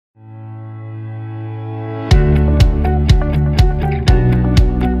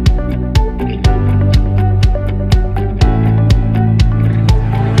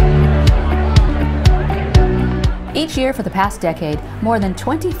year for the past decade, more than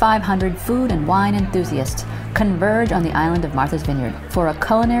 2,500 food and wine enthusiasts converge on the island of Martha's Vineyard for a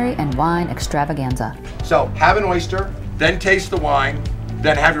culinary and wine extravaganza. So have an oyster, then taste the wine,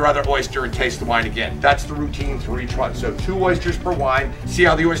 then have your other oyster and taste the wine again. That's the routine for each one. So 2 oysters per wine, see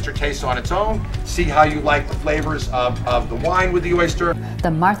how the oyster tastes on its own, see how you like the flavors of the wine with the oyster.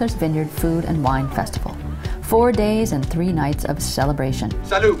 The Martha's Vineyard Food and Wine Festival. 4 days and 3 nights of celebration.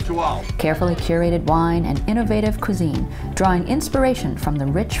 Salute to all. Carefully curated wine and innovative cuisine, drawing inspiration from the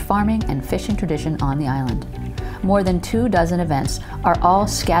rich farming and fishing tradition on the island. More than 24 events are all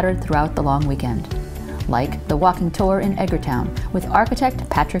scattered throughout the long weekend, like the walking tour in Edgartown with architect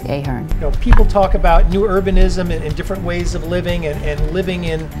Patrick Ahern. You know, people talk about new urbanism and different ways of living and living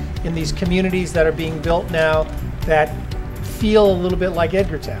in these communities that are being built now that feel a little bit like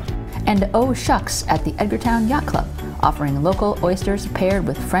Edgartown. And Oh Shucks at the Edgartown Yacht Club, offering local oysters paired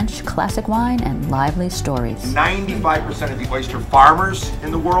with French classic wine and lively stories. 95% of the oyster farmers in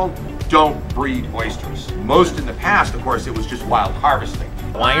the world don't breed oysters. Most in the past, of course, it was just wild harvesting.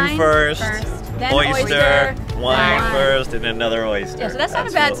 Wine first, then oyster, wine wine. first, and another oyster. Yeah, so that's not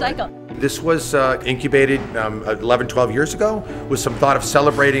a bad cycle. This was incubated 11, 12 years ago with some thought of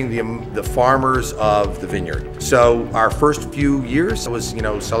celebrating the farmers of the vineyard. So our first few years was,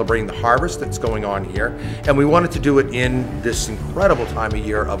 celebrating the harvest that's going on here, and we wanted to do it in this incredible time of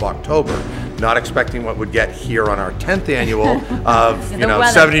year of October, not expecting what we'd get here on our 10th annual of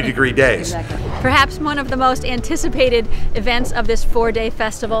 70-degree days. Exactly. Perhaps one of the most anticipated events of this 4-day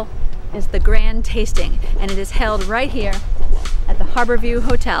festival is the Grand Tasting, and it is held right here at the Harborview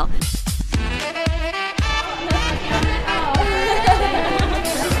Hotel.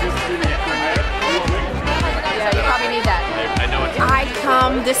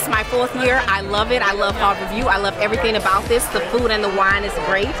 This is my 4th year. I love it. I love Harborview. I love everything about this. The food and the wine is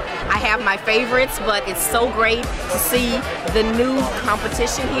great. I have my favorites, but it's so great to see the new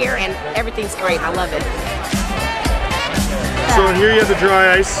competition here, and everything's great. I love it. So here you have the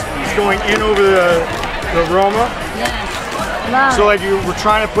dry ice. It's going in over the aroma. Yes. So like we're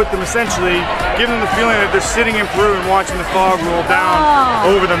trying to put them essentially, give them the feeling that they're sitting in Peru and watching the fog roll down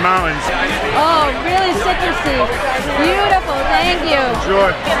over the mountains. Oh, really citrusy. Beautiful, thank you.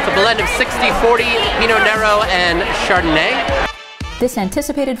 Enjoy. It's a blend of 60-40 Pinot Nero and Chardonnay. This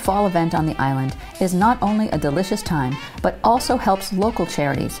anticipated fall event on the island is not only a delicious time, but also helps local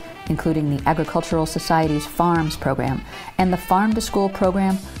charities, including the Agricultural Society's Farms program and the Farm to School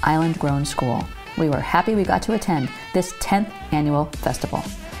program, Island Grown School. We were happy we got to attend this 10th annual festival.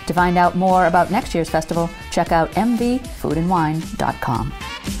 To find out more about next year's festival, check out mvfoodandwine.com.